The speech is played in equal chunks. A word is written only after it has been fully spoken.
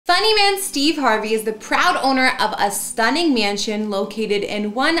Money man Steve Harvey is the proud owner of a stunning mansion located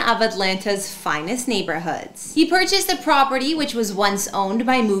in one of Atlanta's finest neighborhoods. He purchased the property, which was once owned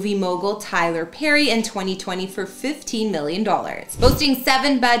by movie mogul Perry in 2020 for $15 million. Boasting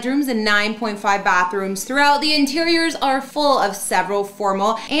 7 bedrooms and 9.5 bathrooms throughout, the interiors are full of several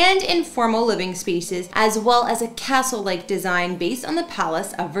formal and informal living spaces, as well as a castle-like design based on the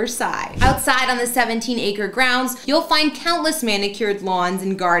Palace of Versailles. Outside on the 17-acre grounds, you'll find countless manicured lawns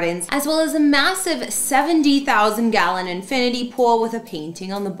and gardens, as well as a massive 70,000-gallon infinity pool with a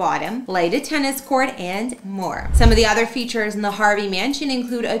painting on the bottom, lighted tennis court, and more. Some of the other features in the Harvey mansion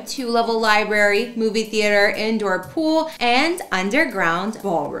include a 2-level library, movie theater, indoor pool, and underground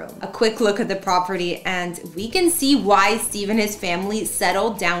ballroom. A quick look at the property and we can see why Steve and his family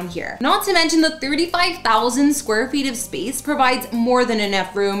settled down here. Not to mention the 35,000 square feet of space provides more than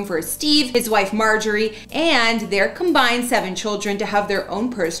enough room for Steve, his wife Marjorie, and their combined 7 children to have their own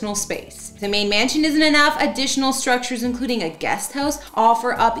personal space. The main mansion isn't enough. Additional structures, including a guest house,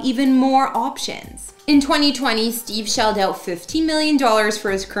 offer up even more options. In 2020, Steve shelled out $15 million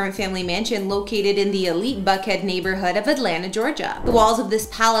for his current family mansion located in the elite Buckhead neighborhood of Atlanta, Georgia. The walls of this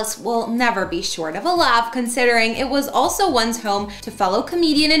palace will never be short of a laugh, considering it was also once home to fellow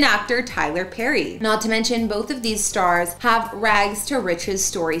comedian and actor Perry. Not to mention, both of these stars have rags to riches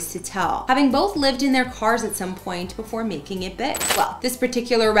stories to tell, having both lived in their cars at some point before making it big. Well, this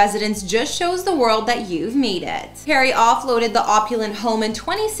particular residence just shows the world that you've made it. Perry offloaded the opulent home in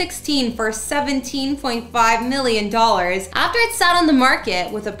 2016 for $17.5 million after it sat on the market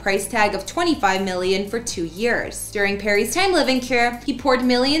with a price tag of $25 million for 2 years. During Perry's time living here, he poured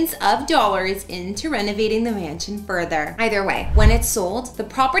millions of dollars into renovating the mansion further. Either way, when it sold, the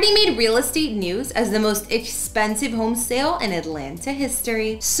property made real estate news as the most expensive home sale in Atlanta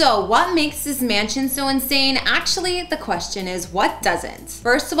history. So what makes this mansion so insane? Actually, the question is, what doesn't?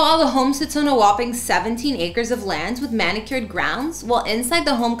 First of all, the home sits on a whopping 17 acres of land with manicured grounds, while inside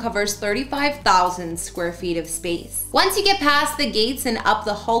the home covers 35,000 square feet of space. Once you get past the gates and up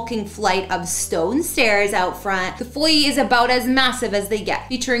the hulking flight of stone stairs out front, the foyer is about as massive as they get,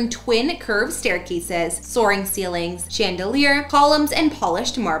 featuring twin curved staircases, soaring ceilings, chandelier, columns, and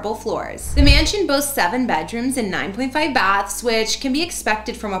polished marble floors. The mansion boasts 7 bedrooms and 9.5 baths, which can be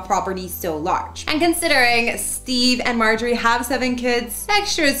expected from a property so large. And considering Steve and Marjorie have 7 kids,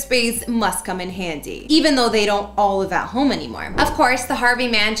 extra space must come in handy, even though they don't all live at home anymore. Of course, the Harvey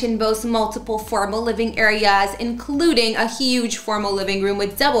mansion boasts multiple formal living areas, including a huge formal living room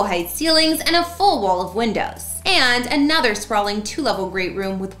with double height ceilings and a full wall of windows, and another sprawling 2-level great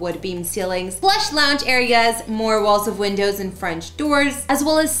room with wood-beamed ceilings, plush lounge areas, more walls of windows and French doors, as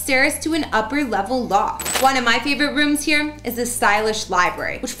well as stairs to an upper-level loft. One of my favorite rooms here is the stylish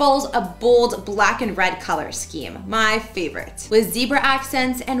library, which follows a bold black and red color scheme, my favorite, with zebra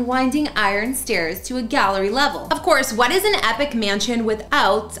accents and winding iron stairs to a gallery level. Of course, what is an epic mansion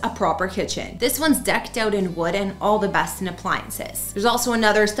without a proper kitchen? This one's decked out in wood and all the best in appliances. There's also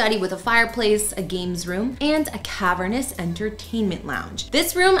another study with a fireplace, a games room, and a cavernous entertainment lounge.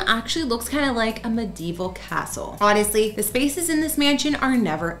 This room actually looks kind of like a medieval castle. Honestly, the spaces in this mansion are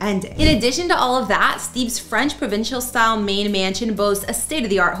never ending. In addition to all of that, Steve's French provincial style main mansion boasts a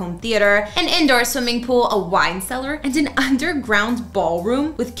state-of-the-art home theater, an indoor swimming pool, a wine cellar, and an underground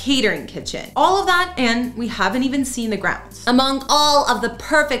ballroom with catering kitchen. All of that, and we haven't even seen the grounds. Among all of the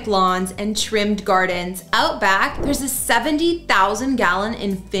perfect lawns and trimmed gardens out back, there's a 70,000-gallon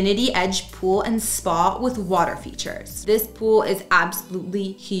infinity edge pool and spa with water features. This pool is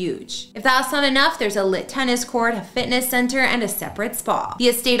absolutely huge. If that's not enough, there's a lit tennis court, a fitness center, and a separate spa. The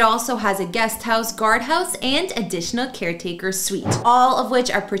estate also has a guest house, guardhouse, and additional caretaker suite, all of which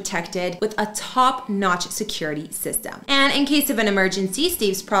are protected with a top-notch security system. And in case of an emergency,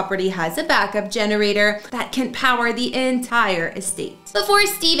 Steve's property has a backup generator that can power the entire estate. Before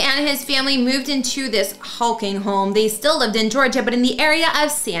Steve and his family moved into this hulking home, they still lived in Georgia, but in the area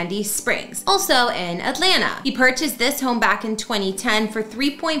of Sandy Springs, also in Atlanta. He purchased this home back in 2010 for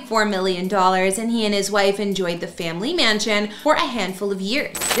 $3.4 million, and he and his wife enjoyed the family mansion for a handful of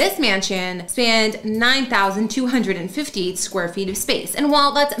years. This mansion spanned 9,258 square feet of space, and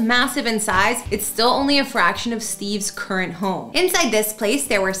while that's massive in size, it's still only a fraction of Steve's current home. Inside this place,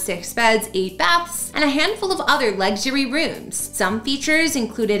 there were 6 beds, 8 baths, and a handful of other luxury rooms. Some features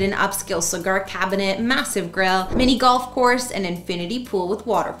included an upscale cigar cabinet, massive grill, mini golf course, and infinity pool with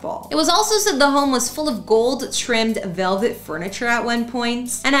waterfall. It was also said the home was full of gold gold-trimmed velvet furniture at one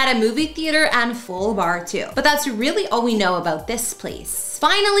point, and had a movie theater and full bar too. But that's really all we know about this place.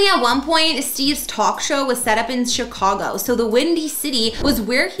 Finally, at one point, Steve's talk show was set up in Chicago, so the Windy City was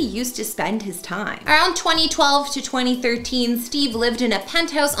where he used to spend his time. Around 2012 to 2013, Steve lived in a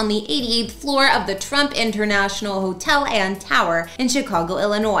penthouse on the 88th floor of the Trump International Hotel and Tower in Chicago,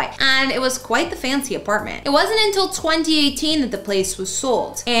 Illinois, and it was quite the fancy apartment. It wasn't until 2018 that the place was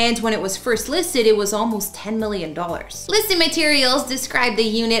sold, and when it was first listed, it was almost $10 million. Listed materials describe the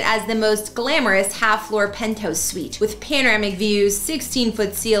unit as the most glamorous half-floor penthouse suite, with panoramic views,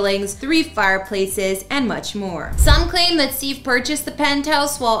 16-foot ceilings, 3 fireplaces, and much more. Some claim that Steve purchased the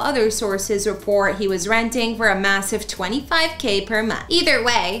penthouse, while other sources report he was renting for a massive $25K per month. Either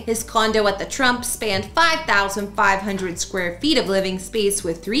way, his condo at the Trump spanned 5,500 square feet of living space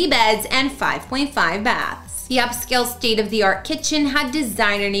with 3 beds and 5.5 baths. The upscale state-of-the-art kitchen had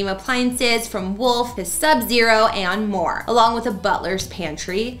designer-name appliances from Wolf to Sub-Zero and more, along with a butler's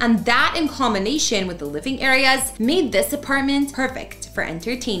pantry, and that in combination with the living areas made this apartment perfect for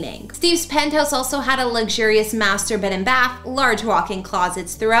entertaining. Steve's penthouse also had a luxurious master bed and bath, large walk-in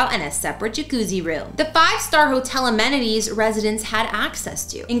closets throughout, and a separate jacuzzi room. The 5-star hotel amenities residents had access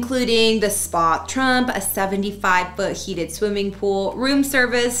to, including the Spa Trump, a 75-foot heated swimming pool, room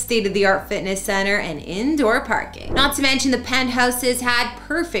service, state-of-the-art fitness center, and indoor parking. Not to mention the penthouses had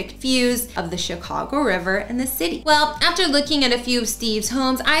perfect views of the Chicago River and the city. Well, after looking at a few of Steve's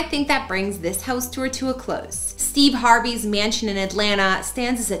homes, I think that brings this house tour to a close. Steve Harvey's mansion in Atlanta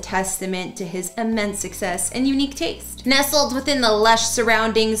stands as a testament to his immense success and unique taste. Nestled within the lush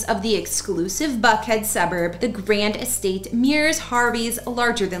surroundings of the exclusive Buckhead suburb, the grand estate mirrors Harvey's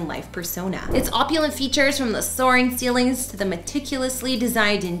larger-than-life persona. Its opulent features, from the soaring ceilings to the meticulously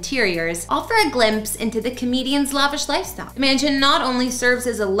designed interiors, offer a glimpse into the comedian's lavish lifestyle. The mansion not only serves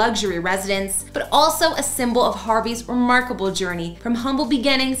as a luxury residence, but also a symbol of Harvey's remarkable journey from humble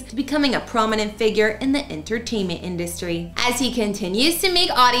beginnings to becoming a prominent figure in the entertainment industry. As he continues to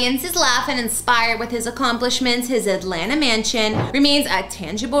make audiences laugh and inspire with his accomplishments, his Atlanta mansion remains a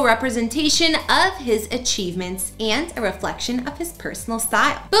tangible representation of his achievements and a reflection of his personal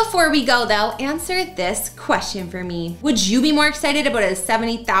style. Before we go though, answer this question for me. Would you be more excited about a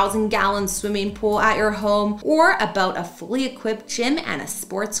 70,000-gallon swimming pool at your home, or about a fully equipped gym and a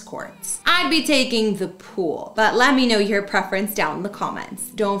sports court? I'd be taking the pool, but let me know your preference down in the comments.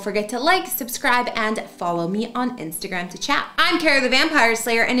 Don't forget to like, subscribe, and follow me on Instagram to chat. I'm Carrie the Vampire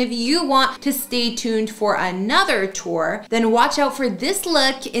Slayer, and if you want to stay tuned for another tour, then watch out for this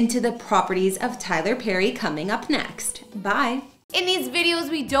look into the properties of Tyler Perry coming up next. Bye! In these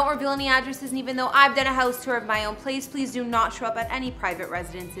videos, we don't reveal any addresses, and even though I've done a house tour of my own place, please do not show up at any private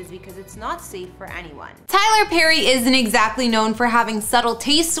residences because it's not safe for anyone. Tyler Perry isn't exactly known for having subtle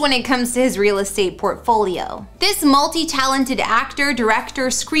tastes when it comes to his real estate portfolio. This multi-talented actor, director,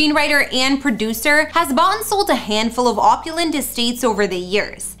 screenwriter, and producer has bought and sold a handful of opulent estates over the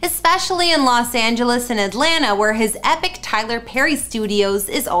years, especially in Los Angeles and Atlanta, where his epic Tyler Perry Studios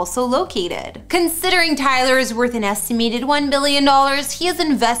is also located. Considering Tyler is worth an estimated $1 billion, he has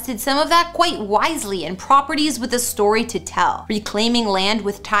invested some of that quite wisely in properties with a story to tell, reclaiming land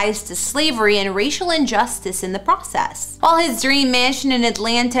with ties to slavery and racial injustice in the process. While his dream mansion in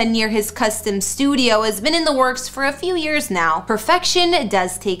Atlanta near his custom studio has been in the works for a few years now, perfection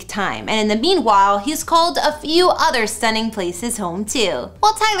does take time, and in the meanwhile, he's called a few other stunning places home too.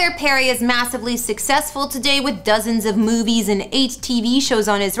 While Tyler Perry is massively successful today with dozens of movies and 8 TV shows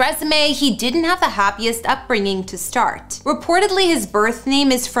on his resume, he didn't have the happiest upbringing to start. Reportedly, his birth name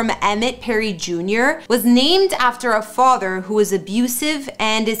is from Emmett Perry Jr., was named after a father who was abusive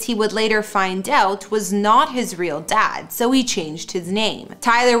and, as he would later find out, was not his real dad, so he changed his name.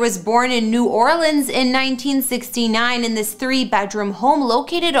 Tyler was born in New Orleans in 1969 in this 3-bedroom home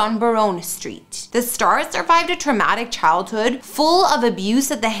located on Baronne Street. The star survived a traumatic childhood full of abuse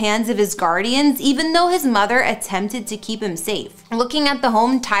at the hands of his guardians, even though his mother attempted to keep him safe. Looking at the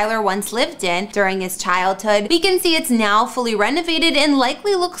home Tyler once lived in during his childhood, we can see it's now fully renovated and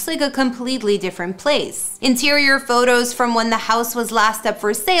likely looks like a completely different place. Interior photos from when the house was last up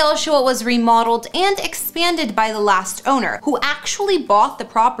for sale show it was remodeled and expanded by the last owner, who actually bought the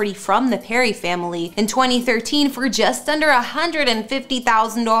property from the Perry family in 2013 for just under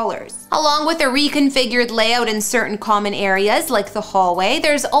 $150,000. Along with a reconfigured layout in certain common areas like the hallway,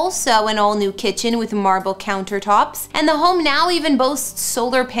 there's also an all-new kitchen with marble countertops, and the home now even boasts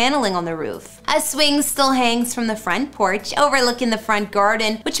solar paneling on the roof. A swing still hangs from the front porch, overlooking the front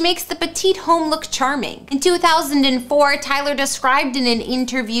garden, which makes the petite home look charming. In 2004, Tyler described in an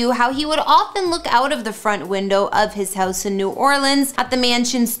interview how he would often look out of the front window of his house in New Orleans at the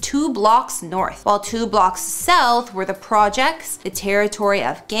mansion's 2 blocks north, while 2 blocks south were the projects, the territory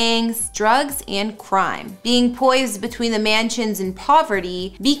of gangs, drugs, and crime. Being poised between the mansions and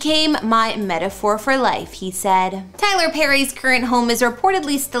poverty became my metaphor for life, he said. Tyler Perry's current home is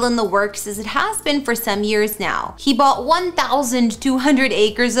reportedly still in the works, as it has been for some years now. He bought 1,200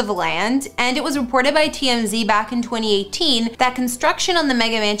 acres of land, and it was reported by TMZ back in 2018 that construction on the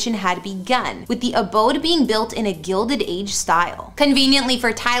mega mansion had begun, with the abode being built in a Gilded Age style. Conveniently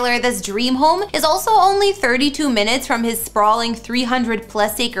for Tyler, this dream home is also only 32 minutes from his sprawling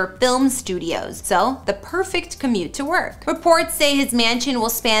 300+ acre film studios, so the perfect commute to work. Reports say his mansion will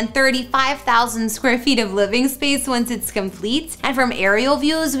span 35,000 square feet of living space once it's complete, and from aerial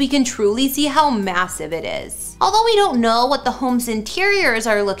views we can truly see how massive it is. Although we don't know what the home's interiors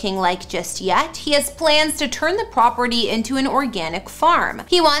are looking like just yet, he has plans to turn the property into an organic farm.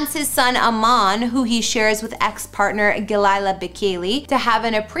 He wants his son Aman, who he shares with ex-partner Gilaila Bekele, to have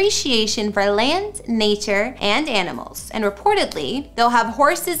an appreciation for land, nature, and animals, and reportedly, they'll have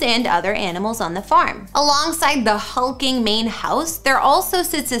horses and other animals on the farm. Alongside the hulking main house, there also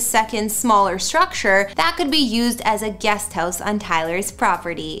sits a second, smaller structure that could be used as a guest house on Tyler's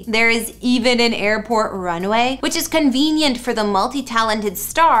property. There is even an airport runway, which is convenient for the multi-talented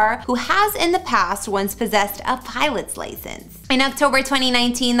star who has in the past once possessed a pilot's license. In October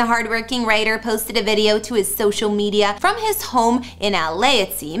 2019, the hardworking writer posted a video to his social media from his home in LA,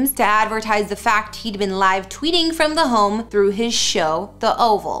 it seems, to advertise the fact he'd been live tweeting from the home through his show, The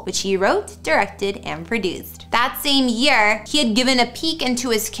Oval, which he wrote, directed, and produced. That same year, he had given a peek into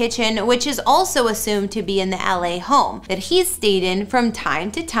his kitchen, which is also assumed to be in the LA home that he's stayed in from time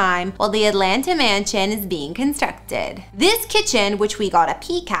to time while the Atlanta mansion is being constructed. This kitchen, which we got a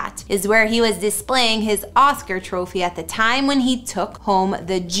peek at, is where he was displaying his Oscar trophy at the time when he took home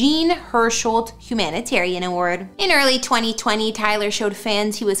the Jean Hersholt Humanitarian Award. In early 2020, Tyler showed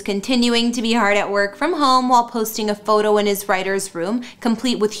fans he was continuing to be hard at work from home while posting a photo in his writer's room,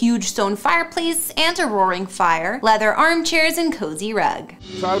 complete with huge stone fireplace and a roaring fire, leather armchairs, and cozy rug.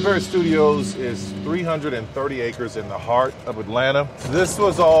 Tyler Perry Studios is 330 acres in the heart of Atlanta. This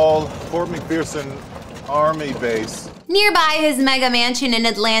was all Fort McPherson Army base. Nearby his mega mansion in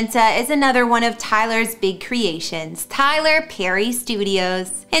Atlanta is another one of Tyler's big creations, Tyler Perry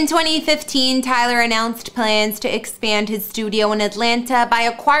Studios. In 2015, Tyler announced plans to expand his studio in Atlanta by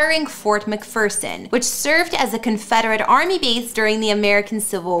acquiring Fort McPherson, which served as a Confederate Army base during the American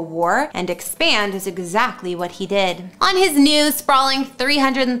Civil War, and expand is exactly what he did. On his new, sprawling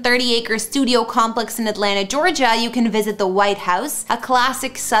 330-acre studio complex in Atlanta, Georgia, you can visit the White House, a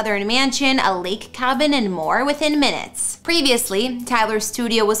classic Southern mansion, a lake cabin, and more within minutes. Previously, Tyler's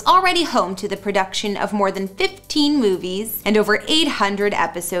studio was already home to the production of more than 15 movies and over 800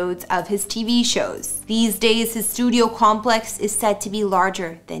 episodes of his TV shows. These days, his studio complex is said to be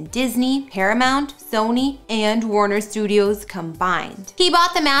larger than Disney, Paramount, Sony, and Warner Studios combined. He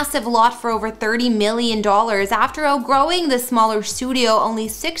bought the massive lot for over $30 million after outgrowing the smaller studio only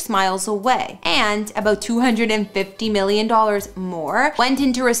 6 miles away, and about $250 million more went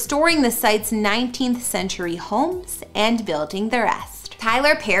into restoring the site's 19th century homes and building the rest.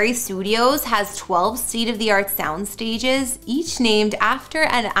 Tyler Perry Studios has 12 state-of-the-art sound stages, each named after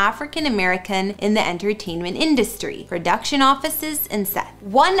an African American in the entertainment industry, production offices, and sets.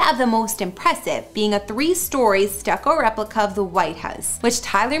 One of the most impressive being a 3-story stucco replica of the White House, which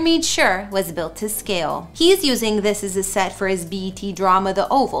Tyler made sure was built to scale. He's using this as a set for his BET drama The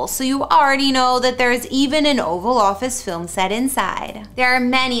Oval, so you already know that there's even an Oval Office film set inside. There are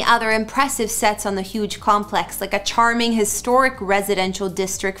many other impressive sets on the huge complex, like a charming historic residential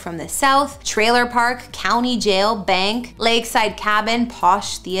district from the south, trailer park, county jail, bank, lakeside cabin,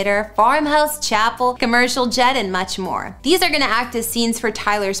 posh theater, farmhouse, chapel, commercial jet, and much more. These are going to act as scenes for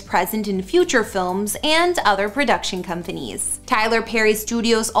Tyler's present and future films and other production companies. Tyler Perry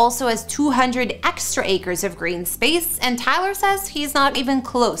Studios also has 200 extra acres of green space, and Tyler says he's not even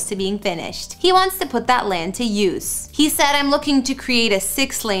close to being finished. He wants to put that land to use. He said, "I'm looking to create a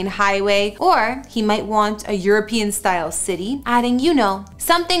 6-lane highway," or he might want a European-style city, adding,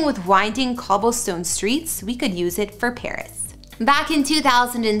 something with winding cobblestone streets, we could use it for Paris. Back in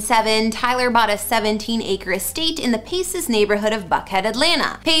 2007, Tyler bought a 17-acre estate in the Paces neighborhood of Buckhead,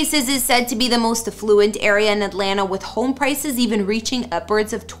 Atlanta. Paces is said to be the most affluent area in Atlanta, with home prices even reaching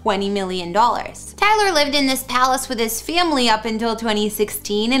upwards of $20 million. Tyler lived in this palace with his family up until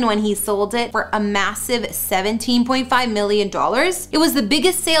 2016, and when he sold it for a massive $17.5 million, it was the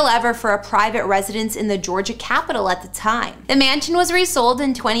biggest sale ever for a private residence in the Georgia capital at the time. The mansion was resold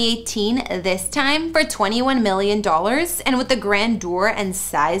in 2018, this time for $21 million, and with the grandeur and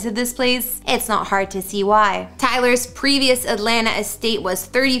size of this place, it's not hard to see why. Tyler's previous Atlanta estate was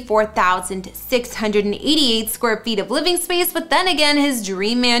 34,688 square feet of living space, but then again, his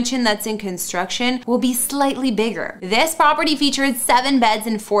dream mansion that's in construction will be slightly bigger. This property featured 7 beds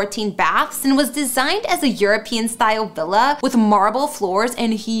and 14 baths and was designed as a European-style villa with marble floors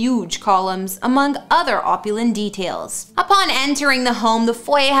and huge columns, among other opulent details. Upon entering the home, the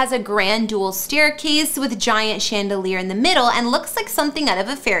foyer has a grand dual staircase with giant chandelier in the middle and looks like something out of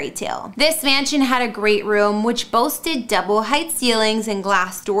a fairy tale. This mansion had a great room which boasted double height ceilings and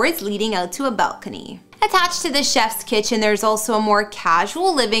glass doors leading out to a balcony. Attached to the chef's kitchen, there's also a more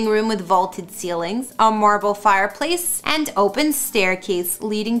casual living room with vaulted ceilings, a marble fireplace, and open staircase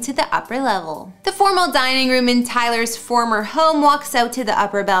leading to the upper level. The formal dining room in Tyler's former home walks out to the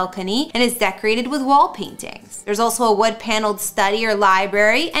upper balcony and is decorated with wall paintings. There's also a wood-paneled study or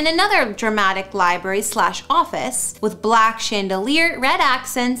library and another dramatic library/office with black chandelier, red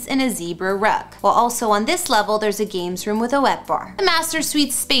accents, and a zebra rug. While also on this level, there's a games room with a wet bar. The master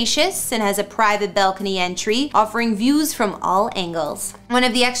suite's spacious and has a private balcony entry, offering views from all angles. One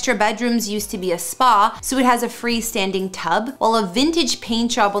of the extra bedrooms used to be a spa, so it has a freestanding tub, while a vintage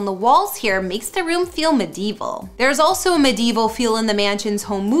paint job on the walls here makes the room feel medieval. There's also a medieval feel in the mansion's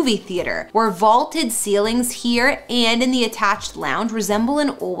home movie theater, where vaulted ceilings here and in the attached lounge resemble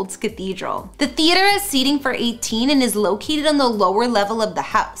an old cathedral. The theater has seating for 18 and is located on the lower level of the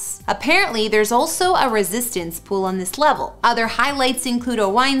house. Apparently, there's also a resistance pool on this level. Other highlights include a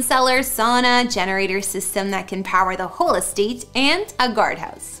wine cellar, sauna, generator system that can power the whole estate, and a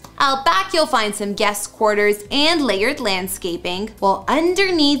guardhouse. Out back, you'll find some guest quarters and layered landscaping, while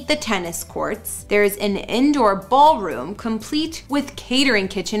underneath the tennis courts, there's an indoor ballroom complete with catering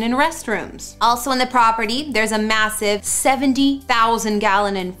kitchen and restrooms. Also on the property, there's a massive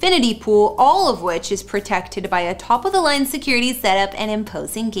 70,000-gallon infinity pool, all of which is protected by a top-of-the-line security setup and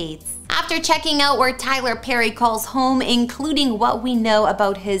imposing gates. After checking out where Tyler Perry calls home, including what we know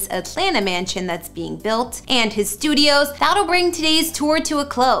about his Atlanta mansion that's being built and his studios, that'll bring today's tour to a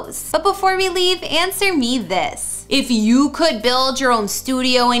close. But before we leave, answer me this. If you could build your own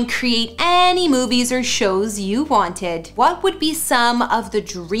studio and create any movies or shows you wanted, what would be some of the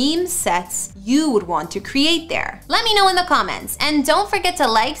dream sets you would want to create there? Let me know in the comments, and don't forget to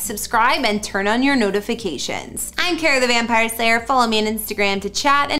like, subscribe, and turn on your notifications. I'm Carrie the Vampire Slayer. Follow me on Instagram to chat, and